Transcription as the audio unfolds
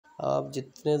आप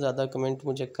जितने ज़्यादा कमेंट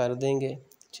मुझे कर देंगे,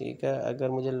 ठीक है, अगर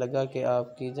मुझे लगा कि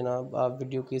आपकी जनाब आप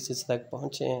वीडियो की इस तक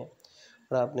पहुँचे हैं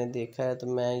और आपने देखा है, तो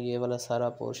मैं ये वाला सारा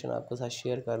पोर्शन आपके साथ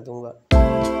शेयर कर दूँगा।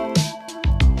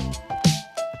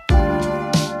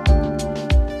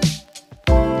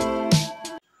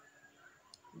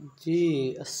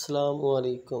 जी अस्सलाम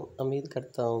वालेकुम। उम्मीद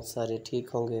करता हूँ सारे ठीक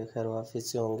होंगे, खैर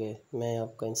वाफिस से होंगे। मैं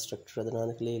आपका इंस्ट्रक्टर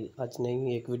सिरादनानखलील आज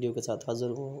नई एक वीडियो के साथ हाज़िर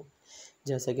हुआ हूँ।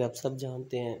 जैसा कि आप सब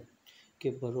जानते हैं कि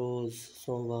बरोज़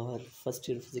सोमवार फर्स्ट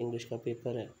ईयर फिज़िक्स इंग्लिश का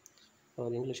पेपर है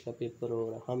और इंग्लिश का पेपर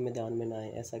और हम मैदान में ना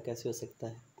आए, ऐसा कैसे हो सकता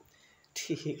है।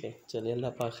 ठीक है, चलिए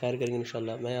अल्लाह पाक खैर करेंगे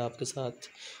इंशाल्लाह। मैं आपके साथ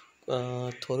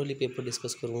थोरली पेपर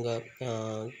डिस्कस करूँगा।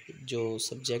 जो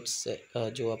सब्जेक्ट्स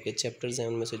जो आपके चैप्टर्स हैं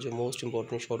उनमें से जो मोस्ट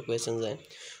इंपॉर्टेंट शॉर्ट क्वेश्चंस हैं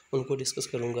उनको डिस्कस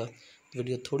करूँगा।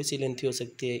 वीडियो थोड़ी सी लेंथी हो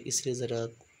सकती है, इसलिए ज़रा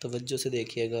तवज्जो से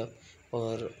देखिएगा।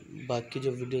 और बाकी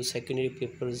जो वीडियो सेकेंडरी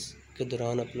पेपर्स के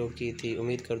दौरान अपलोड की थी,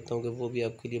 उम्मीद करता हूँ कि वो भी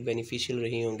आपके लिए बेनिफिशियल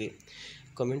रही होंगी।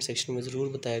 कमेंट सेक्शन में ज़रूर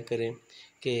बताया करें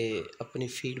कि अपनी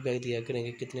फ़ीडबैक दिया करें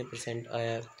कि कितने %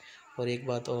 आया है। और एक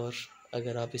बात और,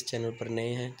 अगर आप इस चैनल पर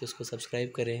नए हैं तो इसको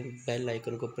सब्सक्राइब करें, बेल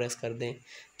आइकन को प्रेस कर दें,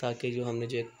 ताकि जो हमने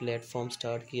जो एक प्लेटफॉर्म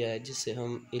स्टार्ट किया है जिससे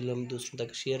हम इल्म दूसरों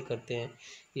तक शेयर करते हैं,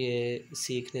 ये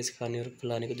सीखने सिखाने और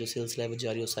फैलाने का जो सिलसिला है वो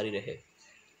जारी और सारी रहे।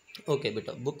 ओके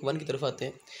बेटा, बुक 1 की तरफ आते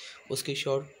हैं। उसकी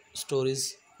शॉर्ट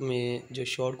स्टोरीज़ में जो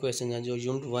शॉर्ट क्वेश्चन हैं, जो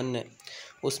यूनिट 1 है,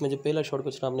 उसमें जो पहला शॉर्ट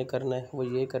क्वेश्चन आपने करना है वो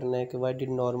ये करना है कि why did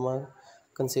Norma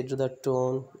consider the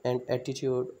tone and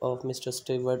attitude of mister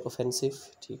Stewart offensive.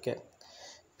 ठीक है,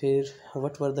 फिर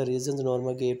what were the reasons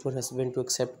Norma gave to her husband to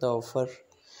accept the offer,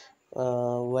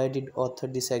 why did author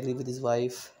disagree with his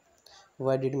wife,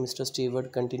 why did mister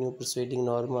Stewart continue परsuading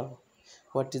Norma,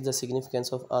 what is the significance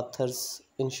of Arthur's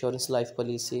insurance life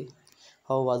policy,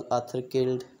 how was Arthur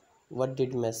killed, what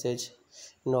did message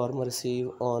Norma receive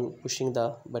on pushing the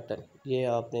button। ये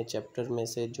आपने chapter में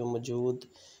से जो मौजूद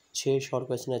 6 short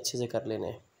question अच्छे से कर लेने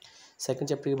हैं। सेकंड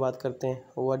चैप्टर की बात करते हैं।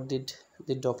 what did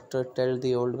the doctor tell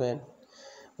the old man,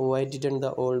 why didn't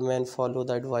the old man follow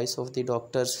the advice of the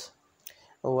doctors,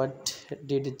 what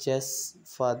did Jess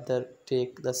father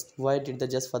take the why did the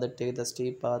Jess father take the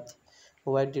steep path,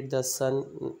 why did the son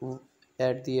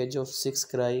at the age of 6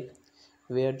 cry,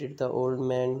 where did the old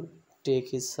man take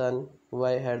his son,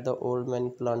 why had the old man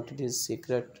planted his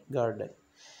secret garden।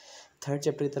 Third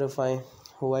chapter की तरफ आए।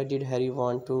 why did Harry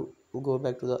want to go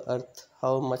back to the earth,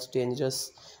 how much dangerous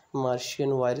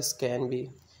Martian virus can be,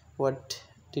 what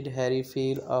did Harry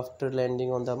feel after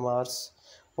landing on the Mars,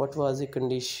 what was the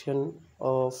condition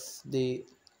of the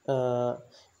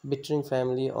Bittering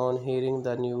family on hearing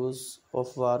the news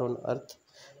of war on earth,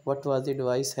 what was the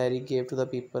advice Harry gave to the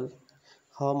people,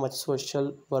 how much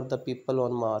social were the people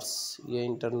on Mars। ये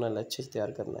internal अच्छे से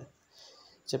तैयार करना है।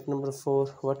 Chapter number 4,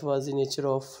 what was the nature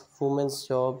of women's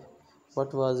job, what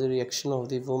was the reaction of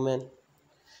the woman,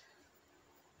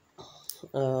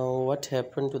 what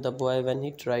happened to the boy when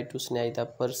he tried to snatch the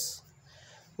purse,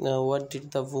 what did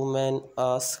the woman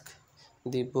ask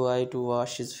the boy to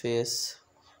wash his face,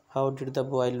 how did the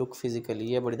boy look physically।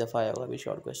 ये बड़ी दफ़ा आया होगा अभी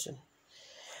short question.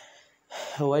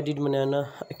 why did Manana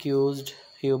accused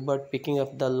Hubert picking up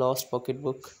the lost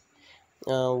pocketbook,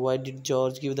 why did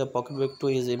George give the pocketbook to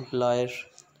his employer,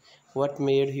 what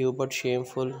made Hubert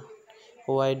shameful,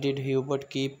 why did Hubert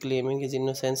keep claiming his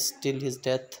innocence till his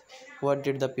death, why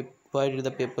did the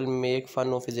people make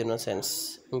fun of his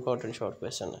innocence। important short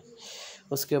question है।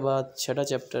 उसके बाद छठा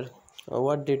chapter,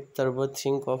 what did Tarbot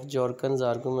think of Jorkin's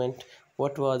argument,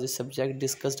 what was the subject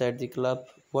discussed at the club,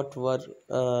 what were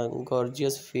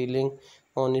Gorgias' feeling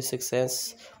on his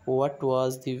success, what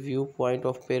was the viewpoint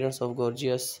of parents of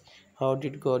Gorgias, how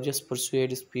did Gorgias persuade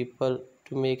his people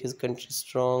to make his country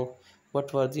strong,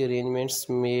 what were the arrangements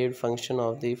made for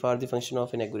the function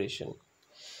of inauguration।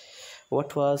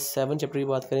 what was 7 chapter की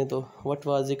बात करें तो what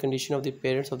was the condition of the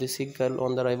parents of the sick girl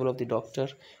on the arrival of the doctor,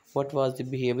 what was the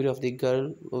behavior of the girl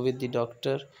with the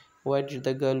doctor, why did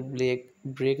the girl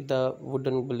break the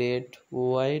wooden blade,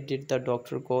 why did the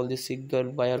doctor call the sick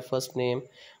girl by her first name,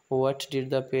 what did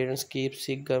the parents keep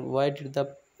sick girl why did the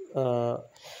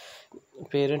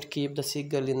parent keep the sick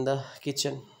girl in the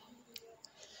kitchen,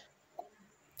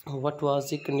 what was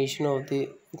the condition of the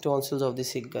tonsils of the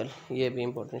sick girl। ये भी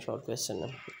important short question है।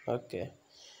 Okay,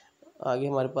 आगे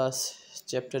हमारे पास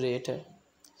chapter 8 है।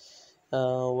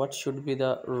 what should be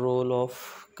the role of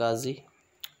Qazi,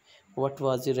 what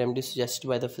was the remedy suggested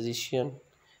by the physician,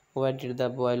 why did the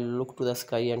boy look to the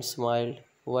sky and smiled,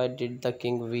 why did the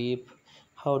king weep,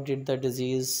 how did the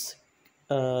diseased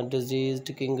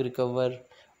king recover,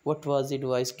 what was the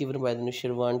advice given by the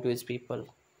Nushirwan to his people।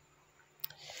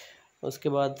 उसके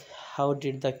बाद how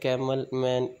did the camel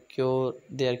man cure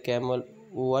their camel?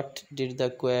 What did the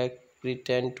quack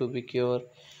pretend to be cure?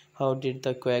 How did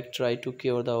the quack try to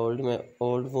cure the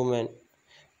old woman?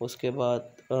 उसके बाद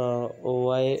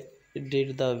why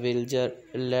did the villager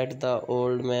let the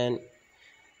old man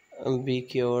be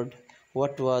cured?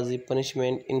 What was the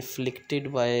punishment inflicted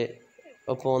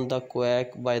upon the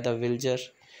quack by the villager?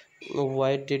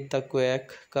 Why did the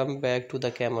quack come back to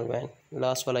the camel man?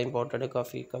 Last वाला important है,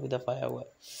 काफ़ी काफ़ी दफ़ा आया हुआ है.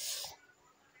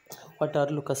 What are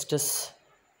locusts?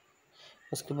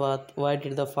 उसके बाद why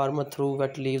did the farmer throw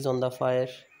wet leaves on the fire?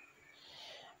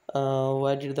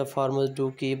 Why did the farmers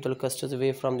do keep the locusts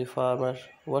away from the farmer?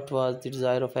 What was the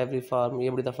desire of every farm? ये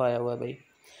बड़ी दफ़ा आया हुआ है भाई.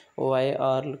 Why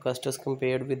are locusts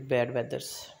compared with bad weathers?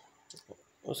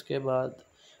 उसके बाद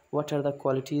what are the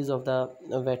qualities of the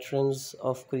veterans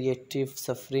of creative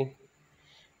suffering?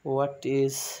 What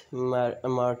is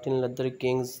Martin Luther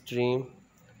King's dream?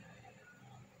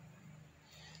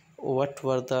 What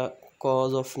were the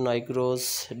cause of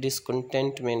Negroes'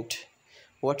 discontentment?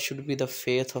 What should be the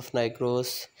faith of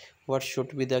Negroes? What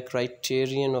should be the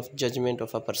criterion of judgment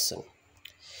of a person?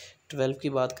 12 की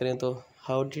बात करें तो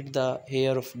how did the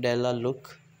hair of Della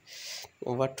look?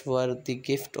 What were the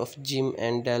gifts of Jim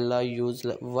and Della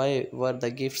useless? Why were the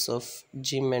gifts of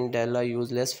Jim and Della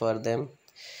useless for them?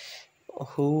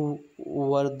 Who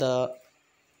were the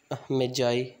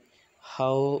Magi?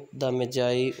 How the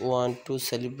Magi want to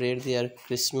celebrate their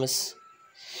Christmas?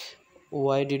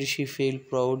 Why did she feel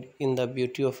proud in the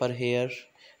beauty of her hair?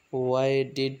 Why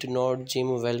did not Jim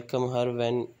welcome her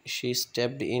when she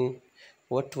stepped in?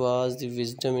 What was the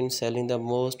wisdom in selling the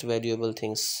most valuable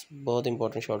things? बहुत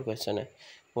important short question है.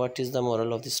 What is the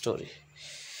moral of the story?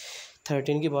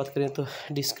 13 की बात करें तो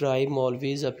describe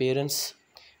Maulvi's appearance.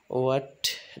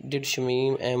 What did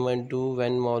Shamim Ahmed do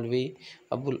when Maulvi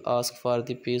Abul asked for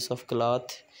the piece of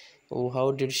cloth?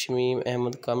 How did Shamim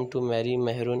Ahmed come to marry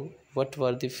Mehrun? What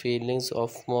were the feelings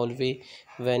of Maulvi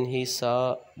when he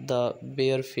saw the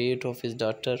bare feet of his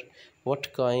daughter?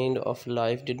 What kind of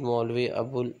life did Maulvi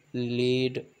Abul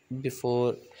lead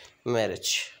before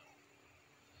marriage?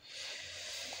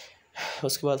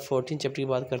 उसके बाद 14 chapter की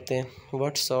बात करते हैं.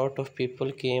 What sort of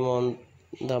people came on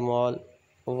the mall?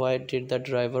 Why did the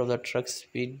driver of the truck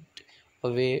speed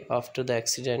away after the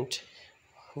accident?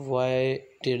 Why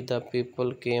did the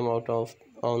people came out of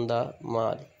on the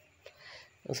mall?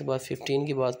 उसके बाद 15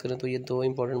 की बात करें तो ये दो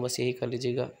इम्पोर्टेंट बस यही कर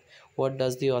लीजिएगा. What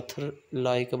does the author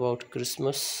like about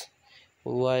Christmas?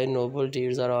 Why noble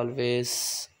deeds are always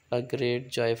a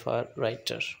great joy for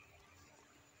writer.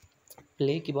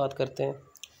 Play की बात करते हैं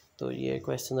तो ये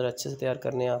क्वेश्चन अच्छे से तैयार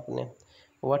करने हैं आपने.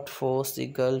 What forced the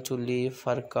girl to leave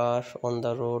her car on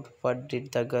the road? What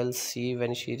did the girl see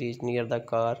when she reached near the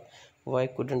car? Why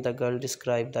couldn't the girl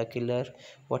describe the killer?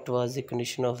 What was the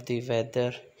condition of the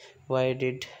weather? Why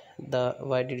did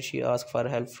she ask for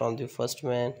help from the first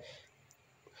man?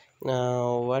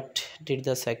 What did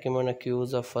the second man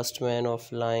accuse the first man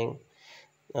of lying?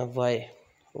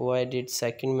 Why did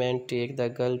second man take the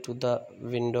girl to the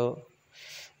window?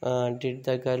 Did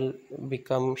the girl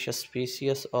become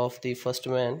suspicious of the first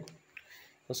man?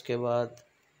 उसके बाद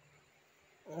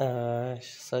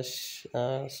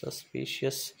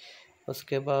suspicious.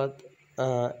 उसके बाद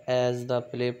as the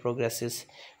play progresses,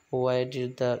 why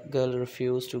did the girl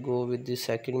refuse to go with the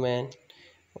second man?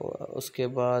 उसके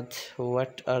बाद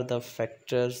what are the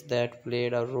factors that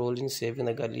played a role in saving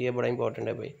the girl? ये बड़ा important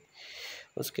है भाई.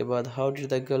 उसके बाद how did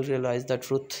the girl realize the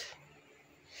truth?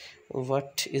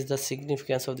 What is the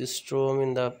significance of the storm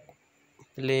in the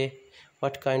play?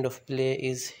 What kind of play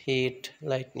is heat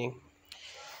lightning?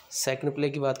 Second play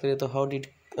की बात करें तो how did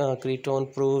Creton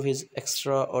prove his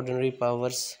extraordinary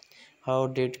powers? How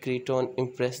did Creton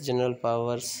impress general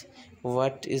powers?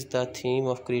 What is the theme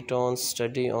of Creton's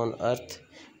study on Earth?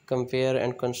 Compare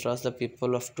and contrast the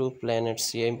people of two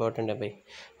planets. ये important है भाई.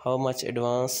 How much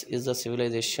advanced is the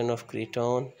civilization of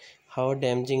Creton? How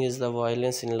damaging is the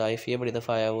violence in life? ये बड़ी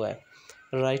दफ़ा आया हुआ है.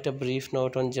 Write a brief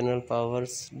note on general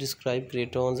powers. Describe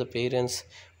Creton's appearance.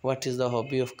 What is the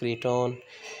hobby of Creton?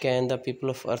 Can the people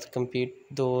of Earth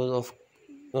compete those of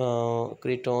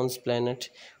Creton's planet?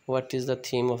 What is the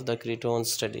theme of the Creton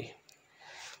study?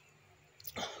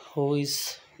 Who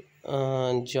is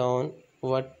John?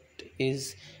 What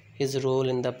is his role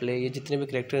in the play? ये जितने भी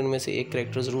character इनमें से एक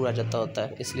character ज़रूर आ जाता होता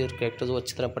है, इसलिए करेक्टर्स वो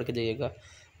अच्छी तरह पढ़ के जाइएगा.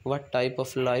 What type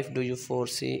of life do you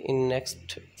foresee in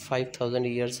next 5,000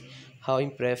 years? How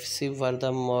impressive were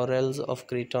the morals of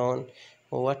Creton?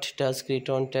 What does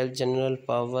Creton tell general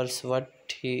powers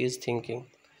what he is thinking?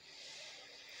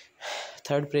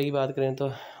 Third play की बात करें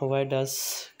तो why does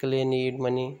Clay need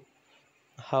money?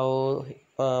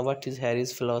 What is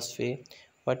Harry's philosophy?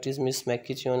 What is Miss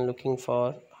McKitchen looking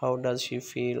for? how does she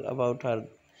feel about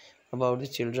the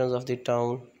children of the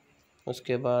town.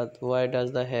 उसके बाद why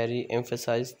does the Harry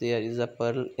emphasize there is a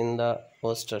pearl in the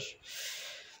oyster.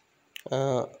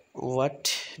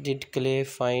 What did Clay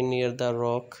find near the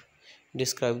rock?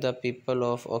 Describe the people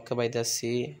of Oka by the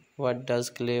sea. What does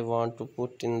Clay want to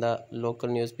put in the local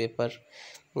newspaper?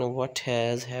 What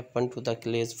has happened to the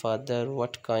Clay's father?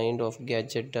 What kind of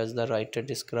gadget does the writer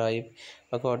describe?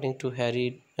 According to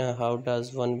Harry, how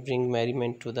does one bring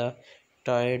merriment to the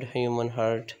tired human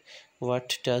heart?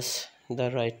 What does the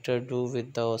writer do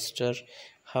with the oyster?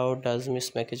 How does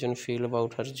Miss McKitchen feel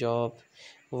about her job?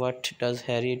 What does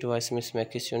Harry advise Miss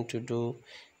McKitchen to do?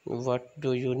 What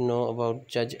do you know about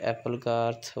Judge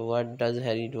Applegarth? What does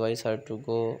Harry advise her to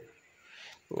go?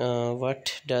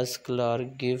 What does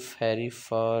Clark give Harry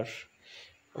for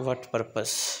what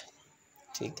purpose?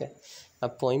 ठीक है,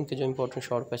 अब poem के जो important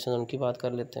short question उनकी बात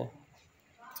कर लेते हैं.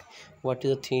 What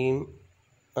is the theme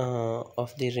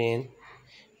of the rain?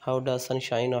 How does sun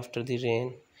shine after the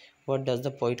rain? What does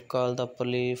the poet call the upper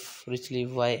leaf richly?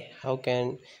 Why? How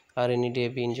can a rainy day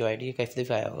be enjoyed? ये कैसे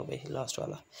दिखाया होगा भाई last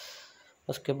वाला.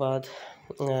 उसके बाद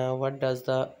what does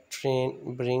the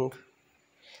train bring?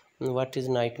 What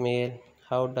is night mail?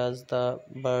 How does the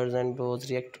birds and dogs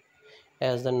react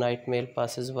as the night mail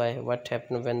passes by? What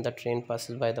happens when the train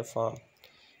passes by the farm?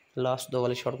 Last दो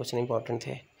वाले short question important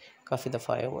थे, काफ़ी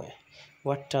दफ़ा आए हुए हैं.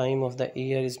 What time of the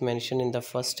year is mentioned in the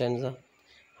first stanza?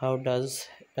 How does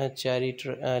a cherry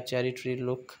tree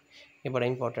look? ये बड़ा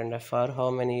इंपॉर्टेंट है. For how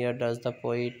many years does the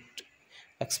poet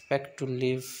expect to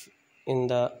live in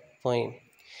the poem?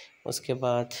 उसके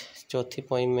बाद चौथी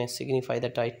poem में signify the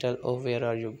title of where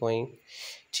are you going.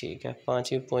 ठीक है,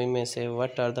 पांचवी पोइम में से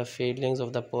what are the feelings of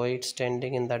the poet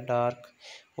standing in the dark.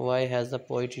 Why has the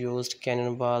poet used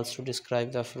cannon balls to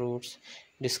describe the fruits.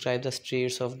 Describe the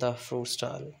streets of the fruit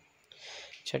stall.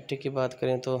 छठी की बात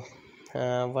करें तो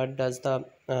what does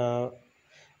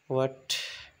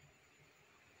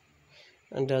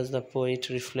the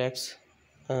poet reflects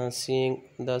seeing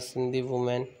the Sindhi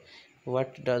woman.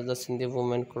 What does the Sindhi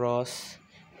woman cross?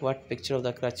 What picture of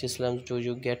the Karachi slums do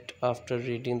you get after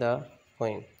reading the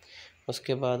poem?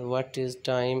 उसके बाद what is the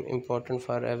time important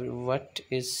for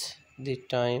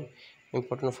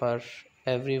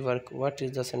every work? What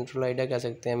is the central idea कह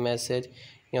सकते हैं, message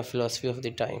या philosophy of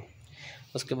the time.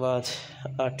 उसके बाद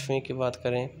आठवीं की बात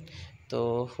करें तो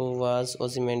who was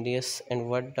Ozymandias and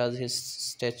what does his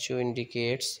statue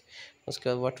indicates. उसके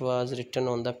बाद what was written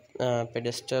on the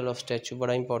pedestal of statue,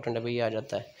 बड़ा इंपॉर्टेंट है भाई, आ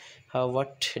जाता है. How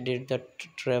what did the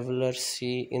traveler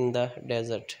see in the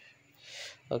desert.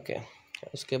 Okay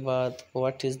उसके बाद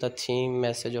what is the theme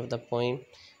message of the poem,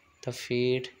 the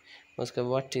feed. उसके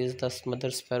what is the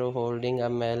mother sparrow holding a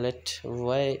mallet.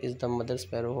 Why is the mother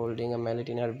sparrow holding a mallet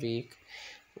in her beak.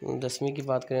 10वीं की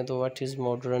बात करें तो what is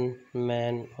modern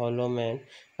man, hollow man.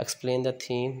 Explain the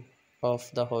theme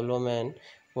of the hollow man.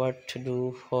 What do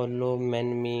hollow men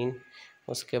mean.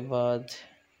 उसके बाद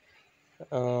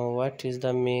what is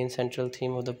the main central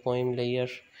theme of the poem layer.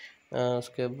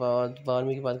 उसके बाद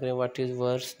 12वीं की बात करें what is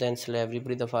worse than slavery,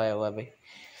 बड़ी दफ़ा आया हुआ है भाई.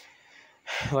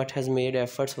 What has made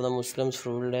efforts of the Muslims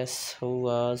fruitless. Who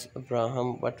was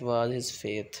Abraham. What was his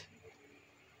faith.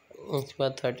 उसके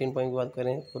बाद 13 पॉइंट की बात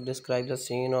करें तो describe the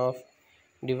scene of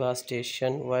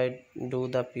devastation. Why do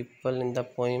the people in the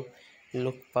poem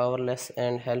look powerless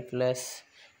and helpless.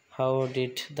 How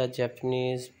did the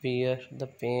Japanese bear the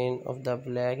pain of the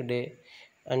Black Day.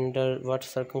 Under what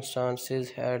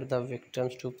circumstances had the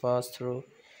victims to pass through.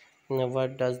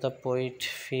 What does the poet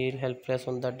feel helpless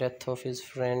on the death of his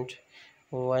friend.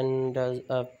 When does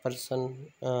a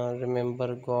person remember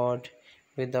God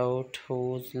without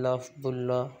whose love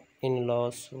Bulla in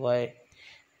loss. Why.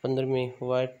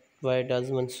 15वीं why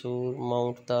does Mansoor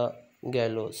mount the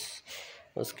gallows.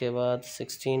 उसके बाद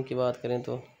 16 की बात करें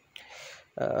तो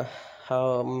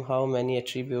how many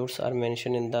attributes are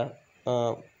mentioned in the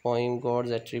poem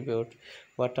God's attribute.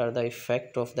 What are the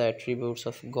effect of the attributes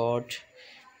of God.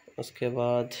 उसके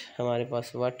बाद हमारे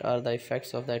पास what are the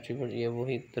effects of the attribute, ये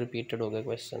वही repeated हो गए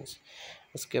questions.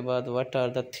 उसके बाद what are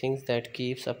the things that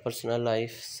keeps a person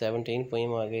alive. 17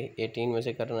 poem आ गई, 18 में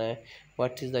से करना है.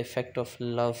 What is the effect of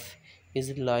love. Is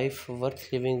life worth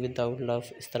living without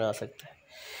love. इस तरह आ सकता है.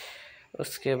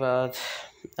 उसके बाद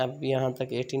अब यहाँ तक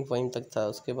 18 पोइम तक था.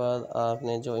 उसके बाद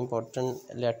आपने जो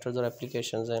इम्पोर्टेंट लेटर्स और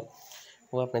एप्लीकेशंस हैं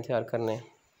वो आपने तैयार करने हैं.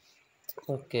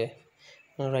 Okay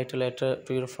right a letter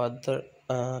to your father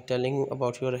telling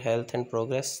about your health and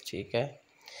progress. ठीक है.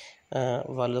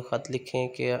 वालों ख़त लिखें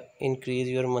कि इंक्रीज़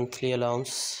योर मंथली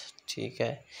अलाउंस. ठीक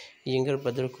है. यंगर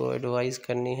ब्रदर को एडवाइस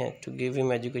करनी है to give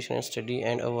him education and study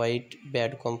and avoid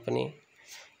bad company.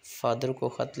 Father को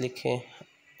ख़त लिखें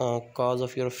cause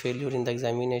of your failure in the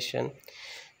examination.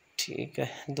 ठीक है,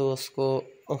 दोस्त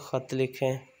को ख़त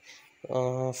लिखें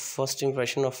फर्स्ट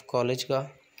इम्प्रेशन ऑफ कॉलेज का।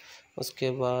 उसके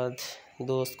बाद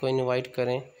दोस्त को इनवाइट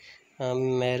करें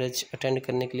मैरिज अटेंड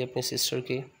करने के लिए अपनी सिस्टर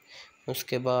की।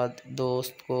 उसके बाद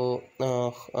दोस्त को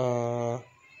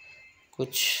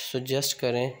कुछ सजेस्ट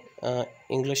करें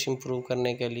इंग्लिश इम्प्रूव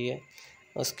करने के लिए।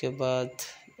 उसके बाद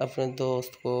अपने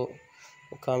दोस्त को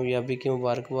कामयाबी की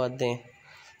मुबारकबाद दें।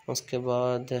 उसके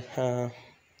बाद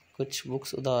कुछ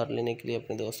बुक्स उधार लेने के लिए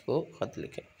अपने दोस्त को ख़त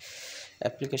लिखें।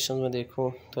 एप्लीकेशन में देखो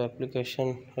तो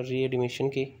एप्लीकेशन री एडमिशन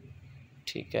की,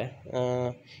 ठीक है,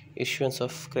 इशुएंस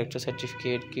ऑफ करेक्टर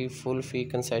सर्टिफिकेट की, फुल फ़ी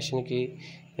कंसेशन की,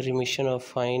 रिमिशन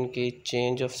ऑफ फ़ाइन की,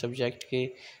 चेंज ऑफ सब्जेक्ट की,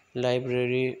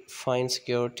 लाइब्रेरी फ़ाइन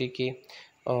सिक्योरिटी की,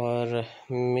 और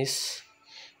मिस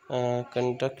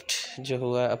कंडक्ट जो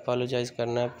हुआ अपोलोजाइज़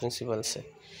करना है प्रिंसिपल से।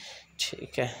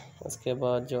 ठीक है, उसके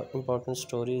बाद जो इम्पोर्टेंट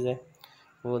स्टोरीज़ है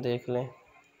वो देख लें।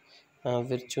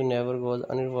 विर्चू नेवर गोज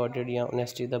अनरिवॉर्डेड या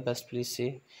honesty the best policy,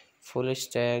 foolish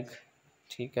tag,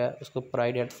 ठीक है, उसको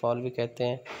प्राइड एट फॉल भी कहते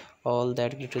हैं। All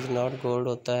that glitter is not gold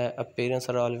होता है। अपीयरेंस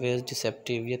आर ऑलवेज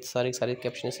डिसेप्टिव, ये सारे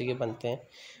कैप्शन इसी के बनते हैं।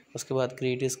 उसके बाद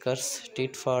grid is curse,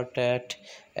 tit for tat,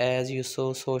 as you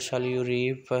so shall you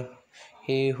reap,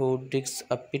 he who digs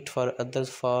a pit for others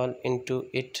fall into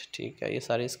it, ठीक है, ये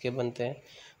सारे इसके बनते हैं।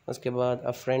 उसके बाद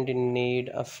अ friend in need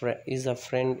is a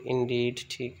friend in deed,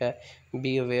 ठीक है,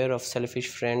 be aware of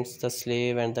selfish friends, the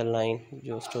slave and the line,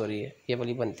 जो स्टोरी है ये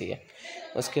वाली बनती है।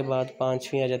 उसके बाद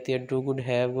पांचवी आ जाती है do good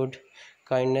have good,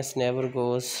 kindness never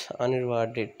goes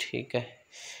अनरिवार्डेड, ठीक है,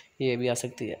 ये भी आ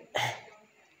सकती है।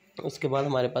 उसके बाद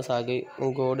हमारे पास आ गई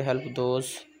God help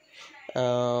those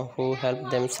who help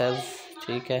themselves,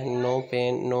 ठीक है, no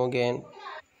pain no gain,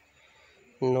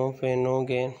 no pain no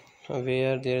gain,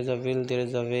 where there is a will there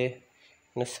is a way,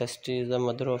 necessity is the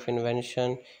mother of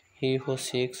invention, he who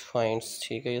seeks finds,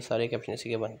 ठीक है, ये सारे caption इसी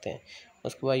के बनते हैं।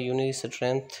 उसके बाद unity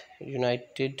strength,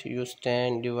 United you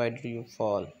stand, divided you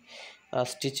fall, a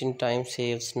stitch in time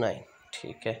saves nine,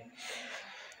 ठीक है,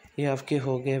 ये आपके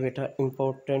हो गए बेटा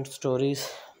इम्पोर्टेंट स्टोरीज़।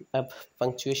 अब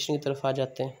पंक्चुएशन की तरफ आ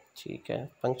जाते हैं। ठीक है,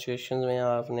 पंक्चुएशन में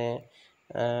आपने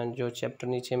जो चैप्टर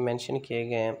नीचे मेंशन किए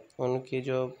गए हैं उनकी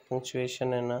जो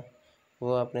पंक्चुएशन है ना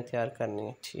वो आपने तैयार करनी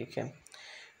है। ठीक है,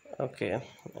 ओके,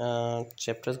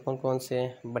 चैप्टर्स कौन कौन से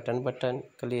हैं? Button,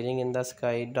 clearing in the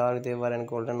sky, dark they were and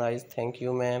golden eyes, thank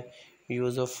you ma'am,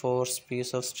 use of force,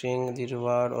 piece of string, the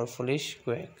reward और फुलिश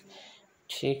क्वेक।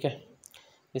 ठीक है,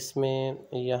 इसमें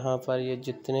यहाँ पर ये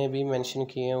जितने भी मेंशन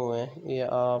किए हुए हैं ये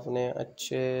आपने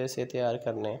अच्छे से तैयार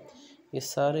करने हैं। ये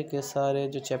सारे के सारे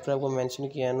जो चैप्टर आपको मेंशन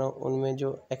किया है ना उनमें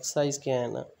जो एक्सरसाइज किया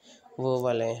है ना वो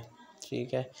वाले हैं।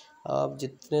 ठीक है, आप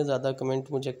जितने ज़्यादा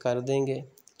कमेंट मुझे कर देंगे,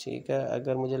 ठीक है,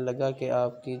 अगर मुझे लगा कि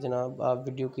आपकी जनाब आप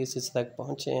वीडियो की इस हिस्से तक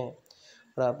पहुँचे हैं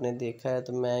और आपने देखा है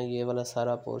तो मैं ये वाला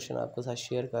सारा पोर्शन आपके साथ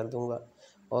शेयर कर दूँगा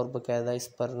और बाकायदा इस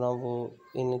पर ना वो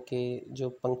इनके जो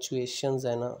पंक्चुएशंस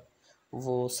है ना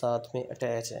वो साथ में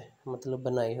अटैच है, मतलब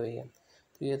बनाई हुई है।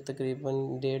 तो ये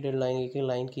तकरीबन 1.5 लाइन एक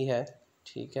लाइन की है।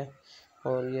 ठीक है,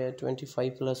 और ये 25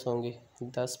 प्लस होंगी,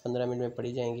 10-15 मिनट में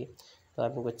पढ़ी जाएंगी, तो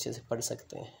आप इनको अच्छे से पढ़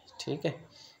सकते हैं। ठीक है,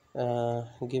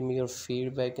 give me your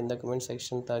feedback in the comment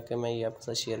section ताकि मैं ये आपके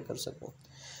साथ शेयर कर सकूं।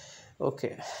 ओके,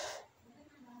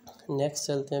 नेक्स्ट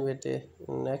चलते हैं बेटे।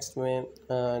 नेक्स्ट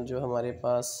में जो हमारे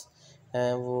पास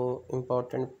हैं वो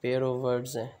इम्पोर्टेंट पेयर ऑफ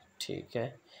वर्ड्स हैं। ठीक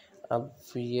है, अब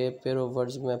ये पेयर ऑफ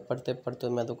वर्ड्स में पढ़ते पढ़ते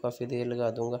मैं तो काफ़ी देर लगा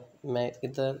दूंगा। मैं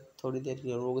इधर थोड़ी देर के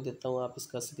लिए रोक देता हूँ, आप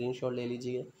इसका स्क्रीनशॉट ले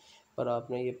लीजिए, पर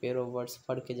आपने ये पेयर ऑफ वर्ड्स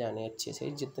पढ़ के जाने अच्छे से,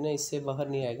 जितने इससे बाहर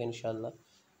नहीं आएगा इंशाल्लाह,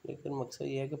 लेकिन मकसद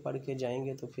ये है कि पढ़ के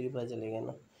जाएंगे तो फिर पता चलेगा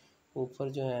ना। ऊपर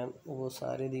जो है वो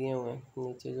सारे दिए हुए हैं,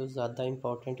 नीचे जो ज़्यादा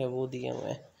इम्पोर्टेंट है वो दिए हुए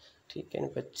हैं। ठीक है,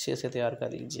 इनको अच्छे से तैयार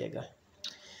कर लीजिएगा।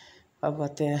 अब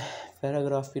आते हैं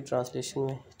पैराग्राफ की ट्रांसलेशन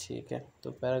में। ठीक है,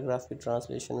 तो पैराग्राफ की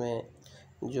ट्रांसलेशन में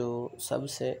जो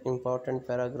सबसे इम्पोर्टेंट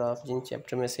पैराग्राफ जिन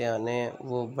चैप्टर में से आने हैं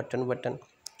वो बटन,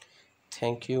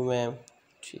 थैंक यू मैम,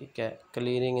 ठीक है,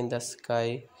 clearing in the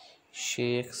sky,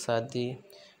 Sheikh सादी,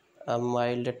 अ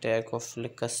माइल्ड अटैक ऑफ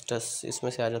लिकस्टस, इसमें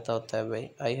से आ जाता होता है भाई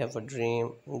I have a dream,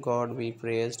 God B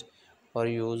praised और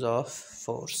यूज़ ऑफ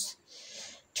फोर्स।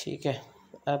 ठीक है,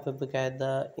 अब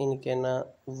बाकायदा इनके ना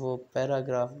वो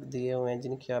पैराग्राफ दिए हुए हैं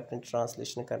जिनकी आपने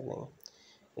ट्रांसलेशन करनी है।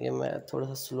 ये मैं थोड़ा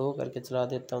सा स्लो करके चला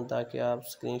देता हूँ ताकि आप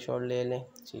स्क्रीनशॉट ले लें।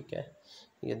 ठीक है,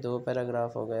 ये 2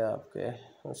 पैराग्राफ हो गए आपके।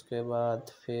 उसके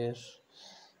बाद फिर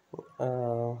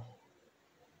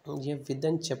ये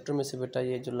विदन चैप्टर में से बेटा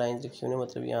ये जो लाइन लिखी हुई है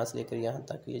मतलब यहाँ से लेकर यहाँ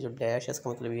तक, ये जो डैश है इसका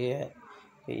मतलब ये है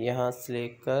कि यहाँ से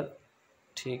लेकर,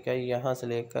 ठीक है, यहाँ से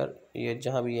लेकर ये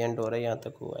जहाँ भी एंड हो रहा है यहाँ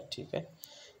तक हुआ है। ठीक है,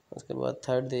 उसके बाद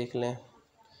थर्ड देख लें,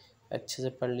 अच्छे से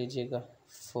पढ़ लीजिएगा।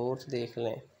 4th देख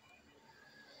लें,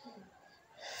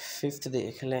 5th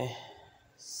देख लें,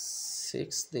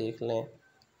 6th देख लें,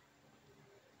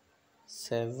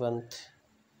 7th,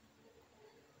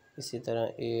 इसी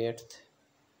तरह 8th,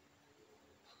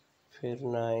 फिर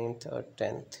 9th और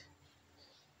 10th।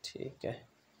 ठीक है,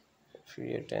 फिर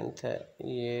ये 10th है,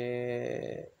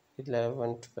 ये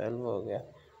 11 12 हो गया,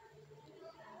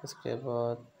 उसके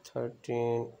बाद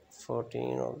 13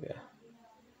 14 हो गया।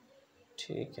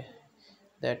 ठीक है,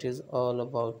 that is all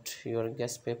about your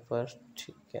guess paper.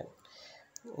 ठीक है,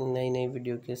 नई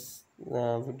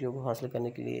वीडियो को हासिल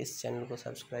करने के लिए इस चैनल को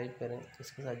सब्सक्राइब करें,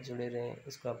 इसके साथ जुड़े रहें,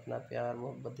 इसको अपना प्यार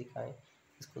मोहब्बत दिखाएं,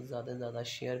 इसको ज़्यादा से ज़्यादा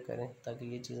शेयर करें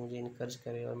ताकि ये चीज़ मुझे इनकरेज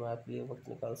करे और मैं आपके लिए वक्त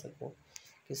निकाल सकूं।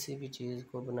 किसी भी चीज़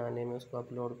को बनाने में, उसको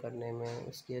अपलोड करने में,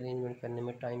 उसकी अरेंजमेंट करने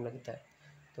में टाइम लगता है,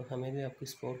 तो हमें भी आपकी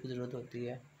सपोर्ट की ज़रूरत होती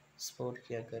है। सपोर्ट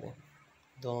किया करें।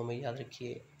 दुआ में याद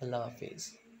रखिए। अल्लाह हाफिज़।